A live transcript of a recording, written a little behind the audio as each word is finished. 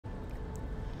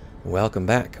Welcome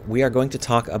back. We are going to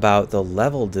talk about the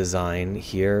level design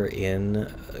here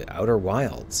in Outer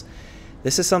Wilds.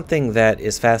 This is something that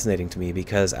is fascinating to me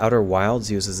because Outer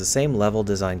Wilds uses the same level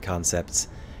design concepts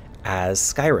as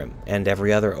Skyrim and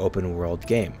every other open world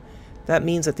game. That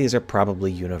means that these are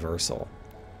probably universal.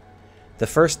 The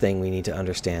first thing we need to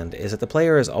understand is that the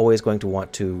player is always going to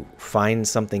want to find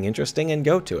something interesting and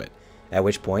go to it, at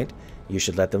which point you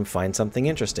should let them find something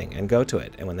interesting and go to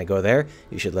it. And when they go there,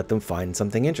 you should let them find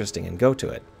something interesting and go to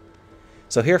it.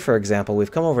 So here, for example,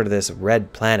 we've come over to this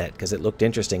red planet because it looked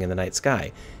interesting in the night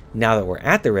sky. Now that we're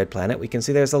at the red planet, we can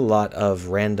see there's a lot of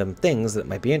random things that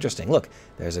might be interesting. Look,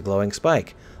 there's a glowing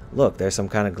spike. Look, there's some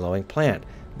kind of glowing plant.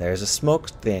 There's a smoke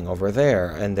thing over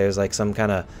there. And there's like some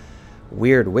kind of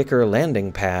weird wicker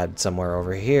landing pad somewhere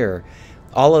over here.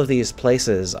 All of these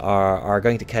places are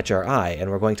going to catch our eye, and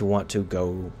we're going to want to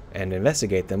go and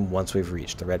investigate them once we've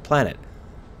reached the red planet.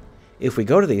 If we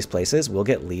go to these places, we'll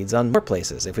get leads on more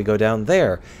places. If we go down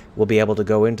there, we'll be able to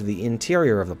go into the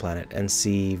interior of the planet and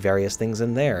see various things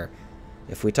in there.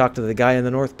 If we talk to the guy in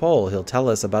the North Pole, he'll tell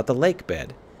us about the lake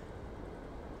bed.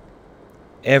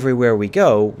 Everywhere we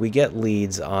go, we get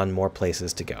leads on more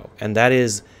places to go, and that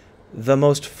is the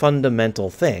most fundamental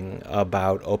thing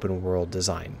about open world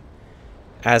design.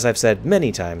 As I've said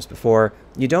many times before,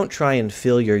 you don't try and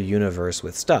fill your universe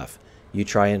with stuff. You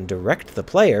try and direct the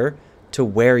player to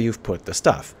where you've put the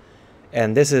stuff.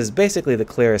 And this is basically the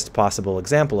clearest possible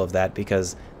example of that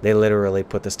because they literally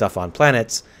put the stuff on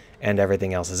planets and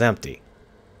everything else is empty.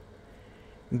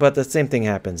 But the same thing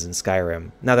happens in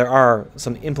Skyrim. Now there are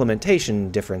some implementation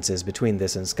differences between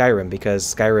this and Skyrim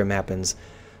because Skyrim happens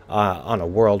on a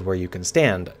world where you can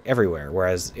stand everywhere,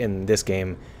 whereas in this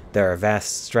game there are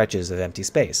vast stretches of empty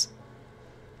space.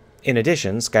 In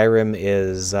addition, Skyrim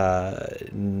is,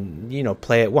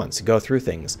 play it once, go through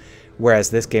things,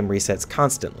 whereas this game resets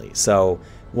constantly. So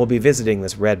we'll be visiting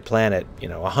this red planet,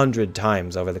 100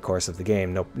 times over the course of the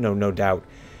game, no doubt.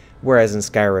 Whereas in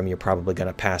Skyrim, you're probably going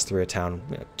to pass through a town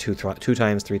two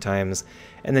times, 3 times,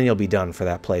 and then you'll be done for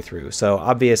that playthrough. So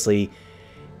obviously,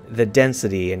 the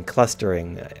density and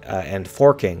clustering and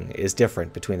forking is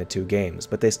different between the two games,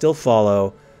 but they still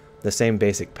follow the same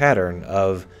basic pattern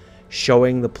of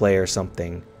showing the player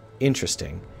something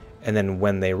interesting, and then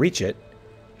when they reach it,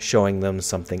 showing them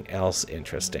something else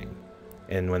interesting.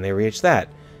 And when they reach that,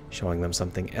 showing them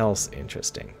something else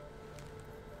interesting.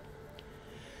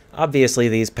 Obviously,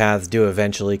 these paths do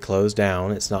eventually close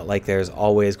down. It's not like there's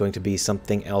always going to be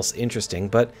something else interesting,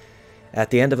 but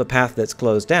at the end of a path that's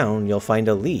closed down, you'll find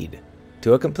a lead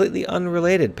to a completely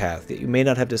unrelated path that you may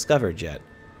not have discovered yet.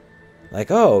 Like,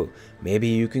 oh, maybe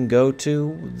you can go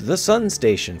to the sun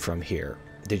station from here.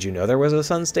 Did you know there was a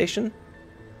sun station?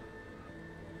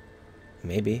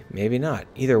 Maybe, maybe not.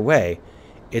 Either way,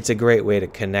 it's a great way to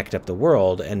connect up the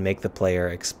world and make the player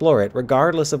explore it,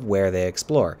 regardless of where they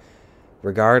explore.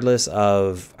 Regardless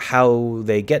of how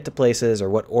they get to places or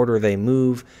what order they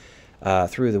move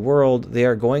through the world, they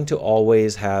are going to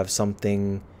always have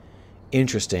something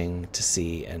interesting to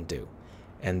see and do.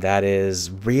 And that is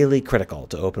really critical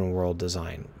to open world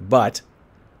design. But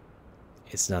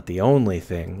it's not the only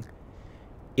thing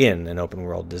in an open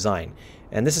world design.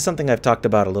 And this is something I've talked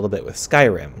about a little bit with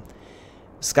Skyrim.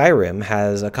 Skyrim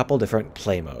has a couple different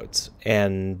play modes,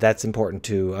 and that's important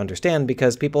to understand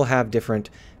because people have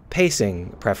different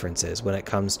pacing preferences when it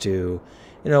comes to,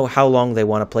 how long they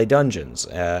want to play dungeons,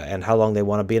 and how long they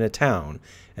want to be in a town,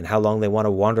 and how long they want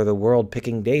to wander the world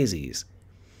picking daisies.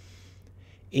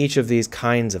 Each of these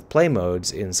kinds of play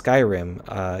modes in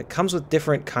Skyrim comes with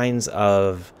different kinds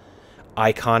of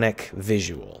iconic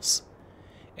visuals.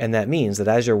 And that means that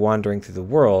as you're wandering through the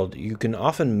world, you can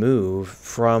often move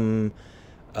from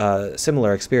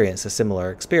similar experience to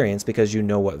similar experience because you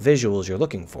know what visuals you're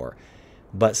looking for.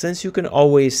 But since you can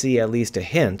always see at least a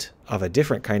hint of a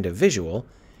different kind of visual,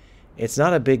 it's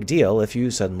not a big deal if you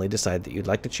suddenly decide that you'd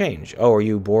like to change. Oh, are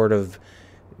you bored of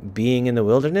being in the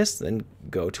wilderness? Then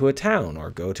go to a town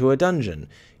or go to a dungeon.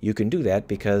 You can do that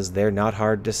because they're not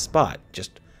hard to spot.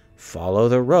 Just follow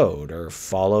the road or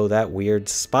follow that weird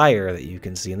spire that you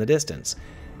can see in the distance.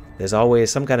 There's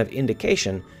always some kind of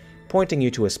indication pointing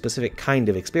you to a specific kind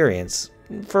of experience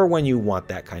for when you want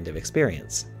that kind of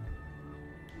experience.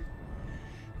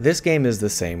 This game is the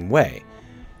same way.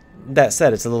 That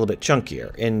said, it's a little bit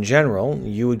chunkier. In general,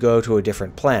 you would go to a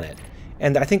different planet.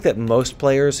 And I think that most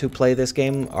players who play this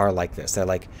game are like this. They're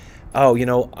like,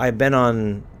 oh, I've been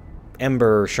on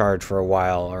Ember Shard for a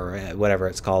while, or whatever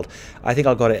it's called. I think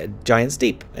I'll go to Giant's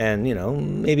Deep and,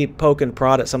 maybe poke and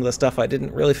prod at some of the stuff I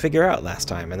didn't really figure out last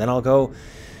time. And then I'll go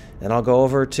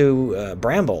over to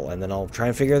Bramble, and then I'll try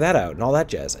and figure that out and all that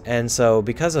jazz. And so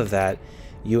because of that,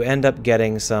 you end up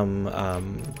getting some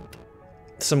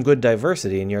good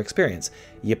diversity in your experience.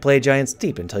 You play Giants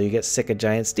Deep until you get sick of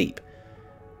Giants Deep.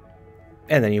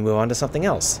 And then you move on to something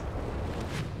else.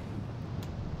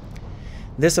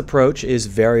 This approach is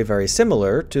very, very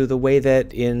similar to the way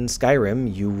that in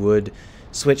Skyrim you would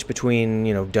switch between,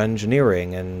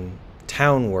 dungeoneering and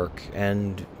town work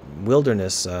and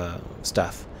wilderness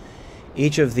stuff.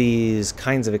 Each of these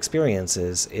kinds of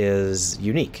experiences is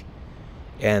unique,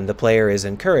 and the player is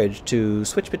encouraged to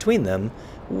switch between them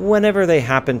whenever they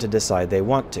happen to decide they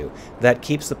want to. That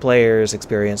keeps the player's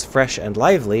experience fresh and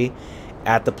lively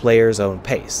at the player's own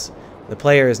pace. The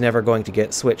player is never going to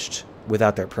get switched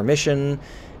without their permission,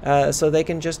 so they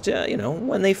can just,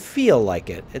 when they feel like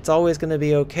it. It's always going to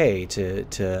be okay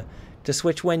to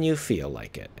switch when you feel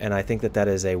like it. And I think that that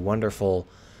is a wonderful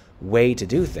way to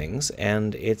do things,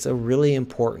 and it's a really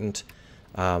important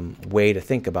way to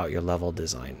think about your level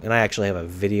design. And I actually have a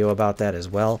video about that as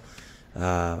well,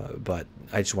 but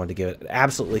I just wanted to give it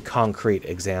absolutely concrete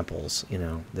examples.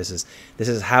 This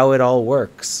is how it all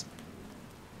works.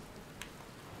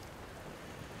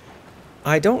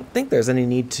 I don't think there's any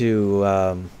need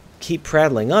to keep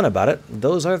prattling on about it.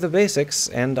 Those are the basics,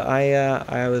 and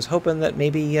I was hoping that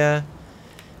maybe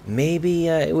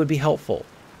it would be helpful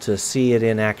to see it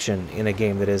in action in a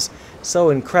game that is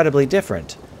so incredibly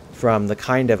different from the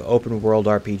kind of open-world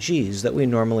RPGs that we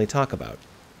normally talk about.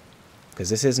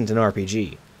 Because this isn't an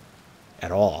RPG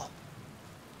at all.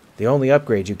 The only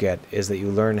upgrade you get is that you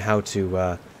learn how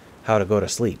to go to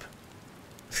sleep.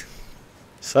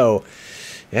 So,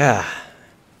 yeah.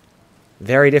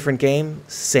 Very different game,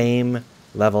 same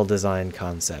level design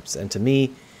concepts. And to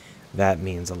me, that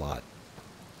means a lot.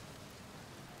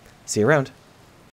 See you around.